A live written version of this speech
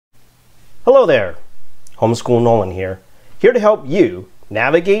Hello there, Homeschool Nolan here to help you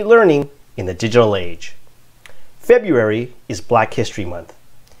navigate learning in the digital age. February is Black History Month,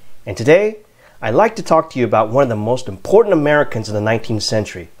 and today I'd like to talk to you about one of the most important Americans in the 19th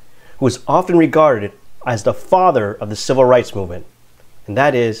century, who is often regarded as the father of the civil rights movement, and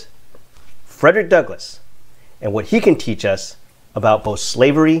that is Frederick Douglass, and what he can teach us about both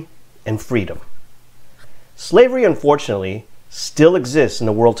slavery and freedom. Slavery, unfortunately, still exists in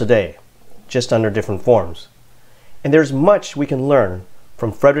the world today, just under different forms. And there's much we can learn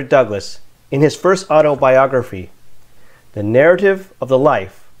from Frederick Douglass in his first autobiography, The Narrative of the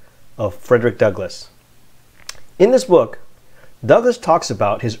Life of Frederick Douglass. In this book, Douglass talks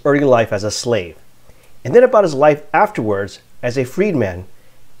about his early life as a slave, and then about his life afterwards as a freedman,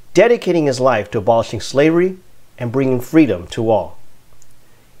 dedicating his life to abolishing slavery and bringing freedom to all.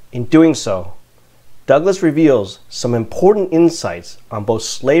 In doing so, Douglass reveals some important insights on both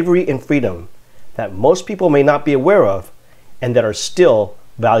slavery and freedom that most people may not be aware of and that are still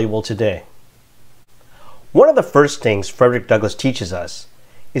valuable today. One of the first things Frederick Douglass teaches us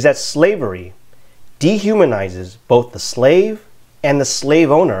is that slavery dehumanizes both the slave and the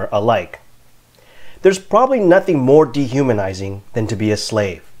slave owner alike. There's probably nothing more dehumanizing than to be a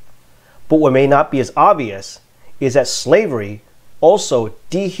slave. But what may not be as obvious is that slavery also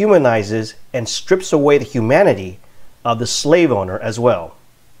dehumanizes and strips away the humanity of the slave owner as well.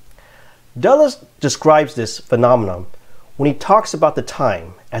 Douglass describes this phenomenon when he talks about the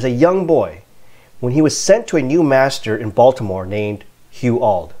time as a young boy when he was sent to a new master in Baltimore named Hugh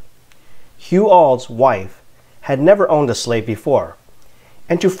Auld. Hugh Auld's wife had never owned a slave before,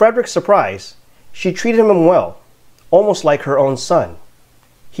 and to Frederick's surprise, she treated him well, almost like her own son.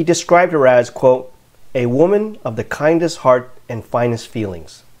 He described her as, quote, "a woman of the kindest heart and finest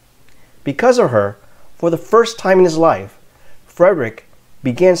feelings." Because of her, for the first time in his life, Frederick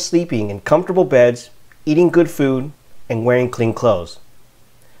began sleeping in comfortable beds, eating good food, and wearing clean clothes.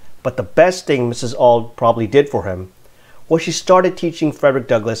 But the best thing Mrs. Auld probably did for him was she started teaching Frederick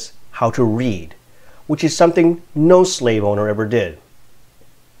Douglass how to read, which is something no slave owner ever did.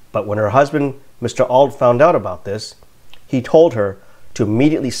 But when her husband, Mr. Auld, found out about this, he told her to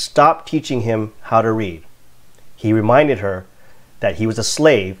immediately stop teaching him how to read. He reminded her that he was a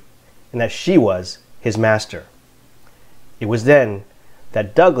slave and that she was his master. It was then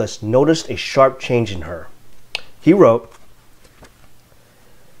that Douglass noticed a sharp change in her. He wrote,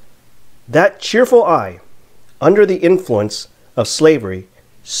 "That cheerful eye, under the influence of slavery,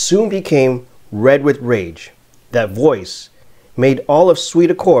 soon became red with rage. That voice, made all of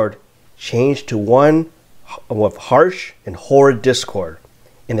sweet accord, changed to one of harsh and horrid discord,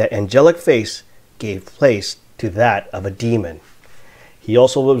 and that angelic face gave place to that of a demon." He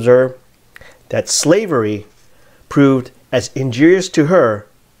also observed that slavery proved as injurious to her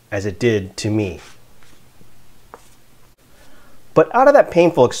as it did to me. But out of that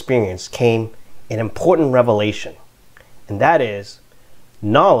painful experience came an important revelation, and that is,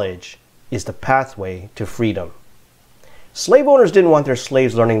 knowledge is the pathway to freedom. Slave owners didn't want their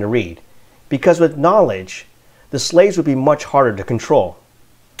slaves learning to read, because with knowledge, the slaves would be much harder to control.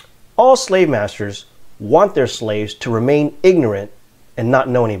 All slave masters want their slaves to remain ignorant and not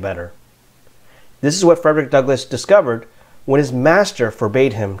know any better. This is what Frederick Douglass discovered when his master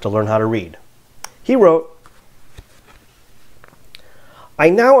forbade him to learn how to read. He wrote, "I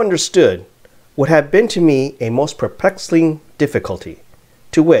now understood what had been to me a most perplexing difficulty,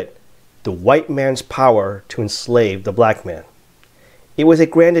 to wit, the white man's power to enslave the black man. It was a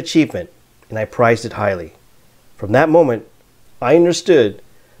grand achievement, and I prized it highly. From that moment, I understood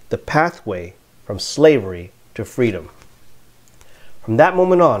the pathway from slavery to freedom." From that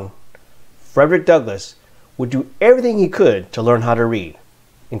moment on, Frederick Douglass would do everything he could to learn how to read,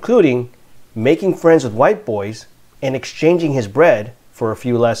 including making friends with white boys and exchanging his bread for a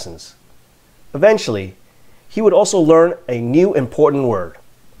few lessons. Eventually, he would also learn a new important word,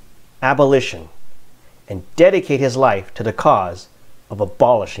 abolition, and dedicate his life to the cause of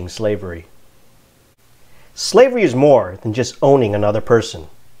abolishing slavery. Slavery is more than just owning another person.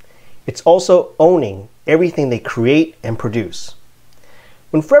 It's also owning everything they create and produce.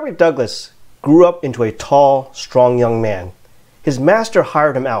 When Frederick Douglass grew up into a tall, strong young man, his master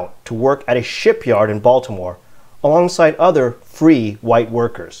hired him out to work at a shipyard in Baltimore alongside other free white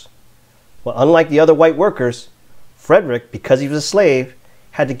workers. Well, unlike the other white workers, Frederick, because he was a slave,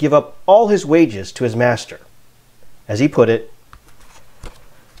 had to give up all his wages to his master. As he put it,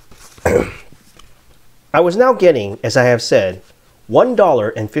 "I was now getting, as I have said,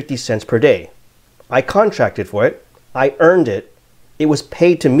 $1.50 per day. I contracted for it. I earned it. It was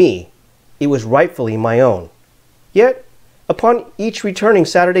paid to me. It was rightfully my own. Yet, upon each returning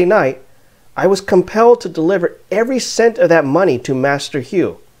Saturday night, I was compelled to deliver every cent of that money to Master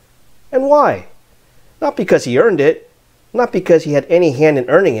Hugh. And why? Not because he earned it, not because he had any hand in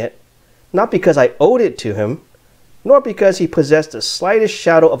earning it, not because I owed it to him, nor because he possessed the slightest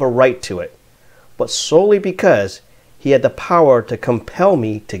shadow of a right to it, but solely because he had the power to compel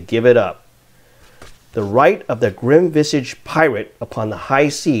me to give it up. The right of the grim-visaged pirate upon the high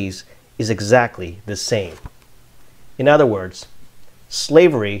seas is exactly the same. In other words,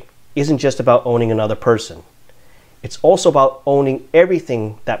 slavery isn't just about owning another person. It's also about owning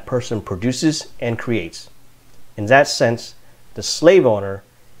everything that person produces and creates. In that sense, the slave owner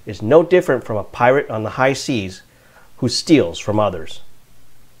is no different from a pirate on the high seas who steals from others.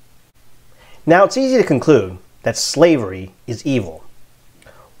 Now, it's easy to conclude that slavery is evil.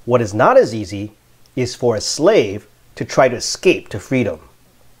 What is not as easy is for a slave to try to escape to freedom.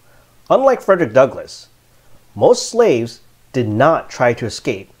 Unlike Frederick Douglass, most slaves did not try to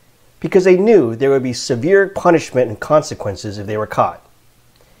escape because they knew there would be severe punishment and consequences if they were caught.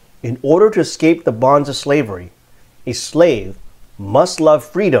 In order to escape the bonds of slavery, a slave must love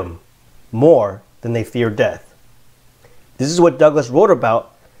freedom more than they fear death. This is what Douglass wrote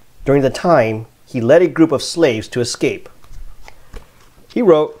about during the time he led a group of slaves to escape. He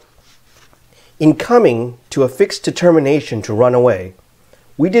wrote, "In coming to a fixed determination to run away,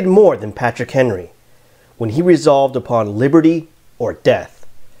 we did more than Patrick Henry, when he resolved upon liberty or death.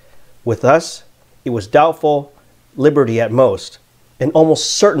 With us, it was doubtful liberty at most, and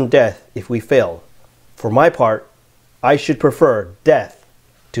almost certain death if we failed. For my part, I should prefer death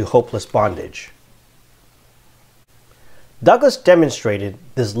to hopeless bondage." Douglass demonstrated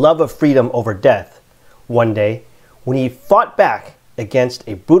this love of freedom over death one day when he fought back against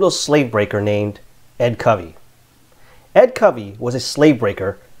a brutal slave breaker named Ed Covey. Ed Covey was a slave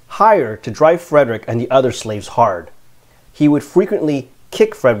breaker hired to drive Frederick and the other slaves hard. He would frequently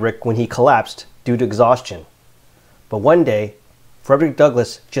kick Frederick when he collapsed due to exhaustion. But one day, Frederick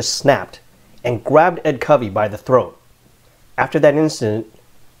Douglass just snapped and grabbed Ed Covey by the throat. After that incident,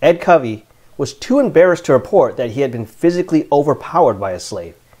 Ed Covey was too embarrassed to report that he had been physically overpowered by a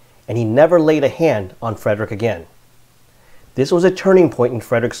slave, and he never laid a hand on Frederick again. This was a turning point in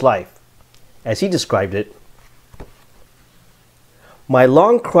Frederick's life. As he described it, "My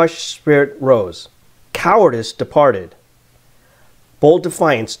long-crushed spirit rose. Cowardice departed. Bold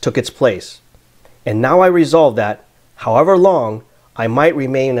defiance took its place. And now I resolved that, however long I might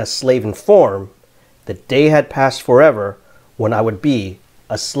remain a slave in form, the day had passed forever when I would be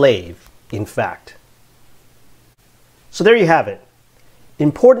a slave in fact." So there you have it.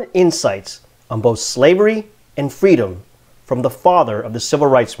 Important insights on both slavery and freedom from the father of the civil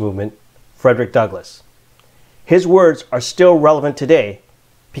rights movement, Frederick Douglass. His words are still relevant today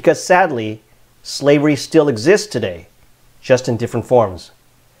because sadly, slavery still exists today, just in different forms.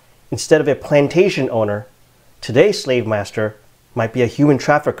 Instead of a plantation owner, today's slave master might be a human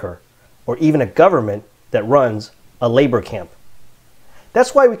trafficker or even a government that runs a labor camp.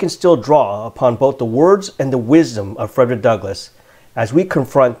 That's why we can still draw upon both the words and the wisdom of Frederick Douglass as we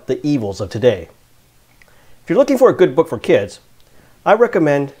confront the evils of today. If you're looking for a good book for kids, I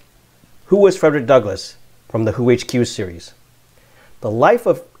recommend Who Was Frederick Douglass from the Who HQ series. The life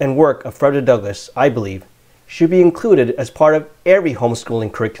and work of Frederick Douglass, I believe, should be included as part of every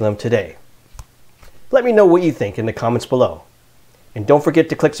homeschooling curriculum today. Let me know what you think in the comments below. And don't forget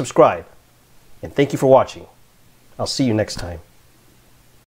to click subscribe. And thank you for watching. I'll see you next time.